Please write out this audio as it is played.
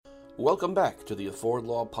Welcome back to the Afford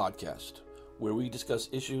Law Podcast, where we discuss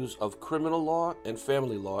issues of criminal law and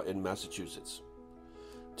family law in Massachusetts.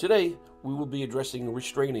 Today, we will be addressing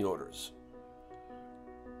restraining orders.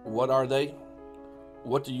 What are they?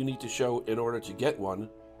 What do you need to show in order to get one?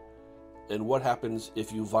 And what happens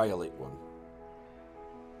if you violate one?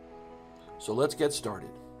 So let's get started.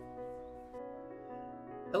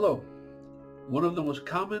 Hello. One of the most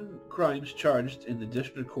common crimes charged in the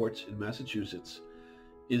district courts in Massachusetts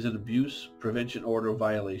is an abuse prevention order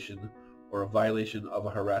violation or a violation of a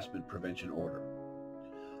harassment prevention order.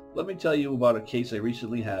 Let me tell you about a case I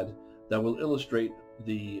recently had that will illustrate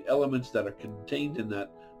the elements that are contained in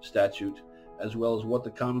that statute, as well as what the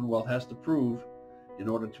Commonwealth has to prove in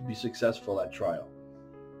order to be successful at trial.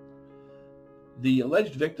 The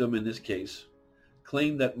alleged victim in this case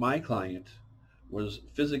claimed that my client was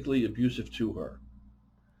physically abusive to her,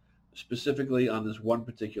 specifically on this one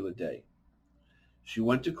particular day. She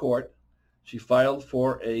went to court. She filed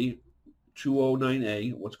for a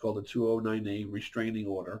 209A, what's called a 209A restraining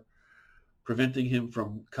order, preventing him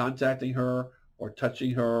from contacting her or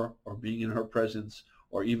touching her or being in her presence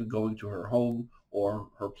or even going to her home or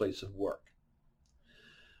her place of work.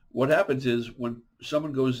 What happens is when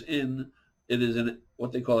someone goes in, it is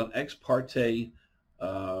what they call an ex parte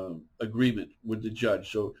agreement with the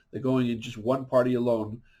judge. So they're going in just one party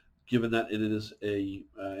alone, given that it is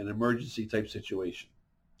an emergency type situation.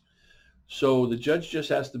 So the judge just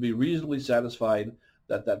has to be reasonably satisfied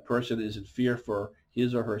that that person is in fear for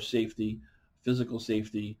his or her safety, physical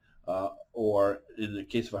safety, or in the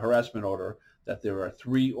case of a harassment order, that there are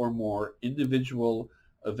 3 or more individual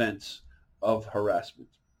events of harassment.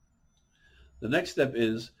 The next step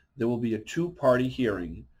is there will be a 2-party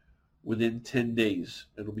hearing within 10 days.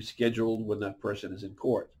 It'll be scheduled when that person is in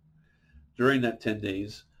court. During that 10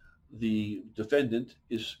 days, the defendant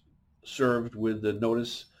is served with the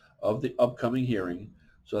notice of the upcoming hearing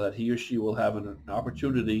so that he or she will have an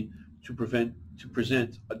opportunity to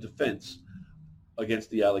present a defense against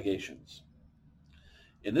the allegations.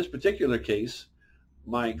 In this particular case,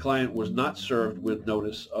 my client was not served with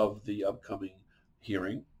notice of the upcoming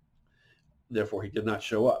hearing. Therefore, he did not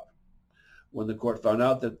show up. When the court found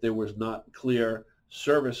out that there was not clear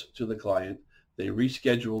service to the client, they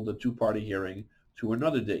rescheduled the 2-party hearing to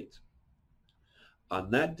another date.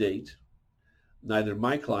 On that date, neither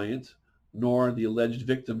my client nor the alleged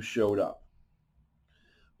victim showed up.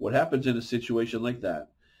 What happens in a situation like that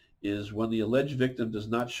is when the alleged victim does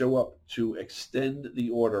not show up to extend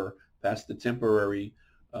the order past the temporary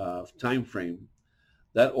time frame,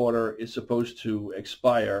 that order is supposed to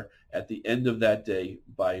expire at the end of that day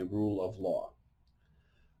by rule of law.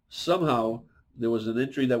 Somehow, there was an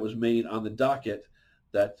entry that was made on the docket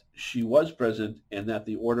that she was present and that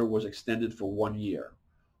the order was extended for 1 year,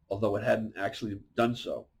 although it hadn't actually done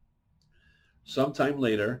so. Sometime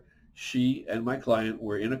later, she and my client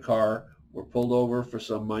were in a car, were pulled over for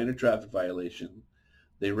some minor traffic violation.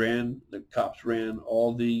 The cops ran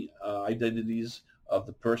all the identities of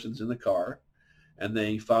the persons in the car, and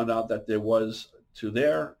they found out that there was,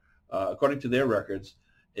 according to their records,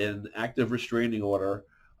 an active restraining order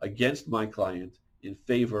against my client in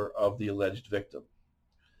favor of the alleged victim.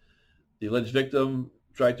 The alleged victim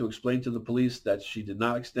tried to explain to the police that she did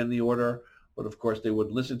not extend the order, but of course they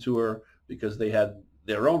wouldn't listen to her because they had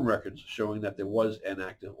their own records showing that there was an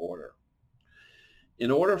active order.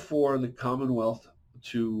 In order for the Commonwealth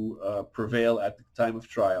to prevail at the time of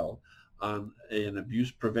trial on an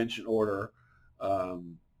abuse prevention order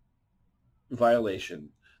violation,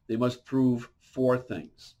 they must prove 4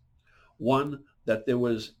 things. 1, that there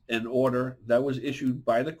was an order that was issued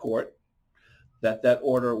by the court, that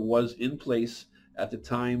order was in place at the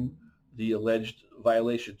time the alleged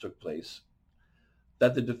violation took place,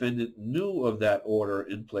 that the defendant knew of that order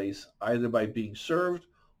in place either by being served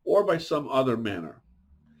or by some other manner,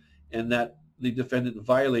 and that the defendant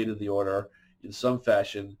violated the order in some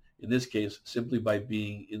fashion, in this case simply by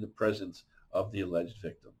being in the presence of the alleged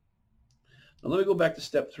victim. Now let me go back to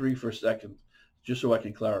step 3 for a second, just so I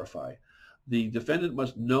can clarify. The defendant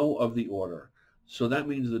must know of the order. So that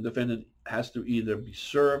means the defendant has to either be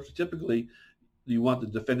served. Typically, you want the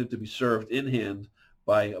defendant to be served in hand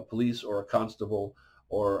by a police or a constable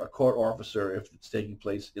or a court officer if it's taking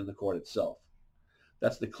place in the court itself.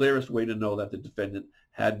 That's the clearest way to know that the defendant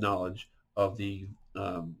had knowledge of the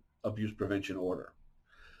abuse prevention order.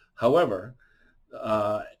 However,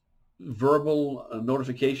 verbal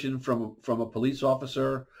notification from a police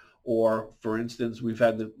officer, or for instance, we've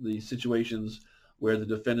had the situations where the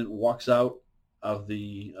defendant walks out of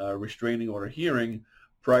the restraining order hearing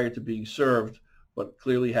prior to being served, but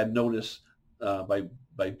clearly had notice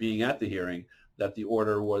by being at the hearing that the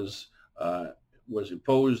order was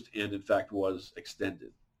imposed and in fact was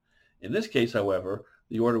extended. In this case, however,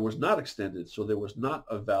 the order was not extended, so there was not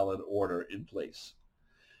a valid order in place.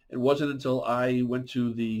 It wasn't until I went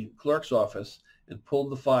to the clerk's office and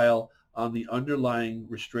pulled the file on the underlying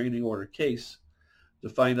restraining order case to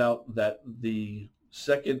find out that the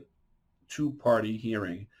second two-party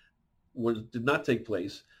hearing did not take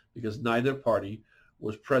place because neither party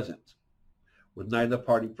was present. With neither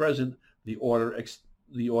party present, the order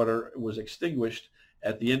was extinguished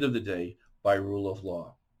at the end of the day by rule of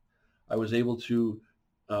law. I was able to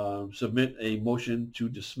submit a motion to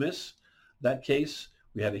dismiss that case.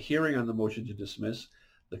 We had a hearing on the motion to dismiss.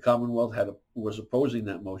 The Commonwealth was opposing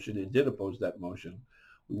that motion and did oppose that motion.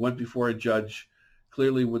 We went before a judge,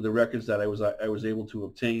 clearly with the records that I was able to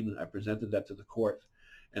obtain. I presented that to the court,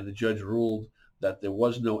 and the judge ruled that there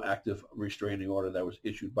was no active restraining order that was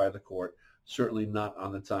issued by the court, certainly not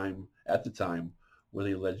at the time where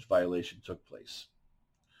the alleged violation took place.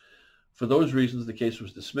 For those reasons, the case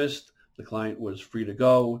was dismissed. The client was free to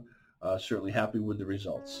go, certainly happy with the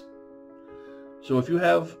results. So if you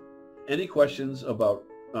have any questions about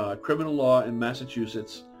criminal law in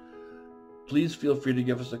Massachusetts, please feel free to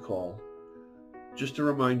give us a call. Just to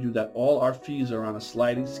remind you that all our fees are on a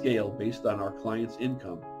sliding scale based on our client's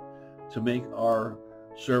income to make our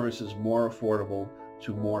services more affordable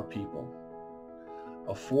to more people.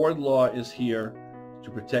 Afford Law is here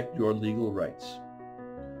to protect your legal rights.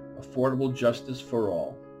 Affordable justice for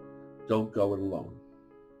all. Don't go it alone.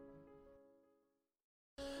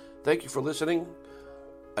 Thank you for listening.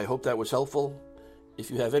 I hope that was helpful.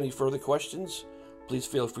 If you have any further questions, please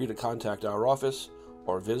feel free to contact our office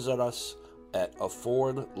or visit us at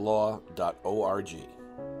affordlaw.org.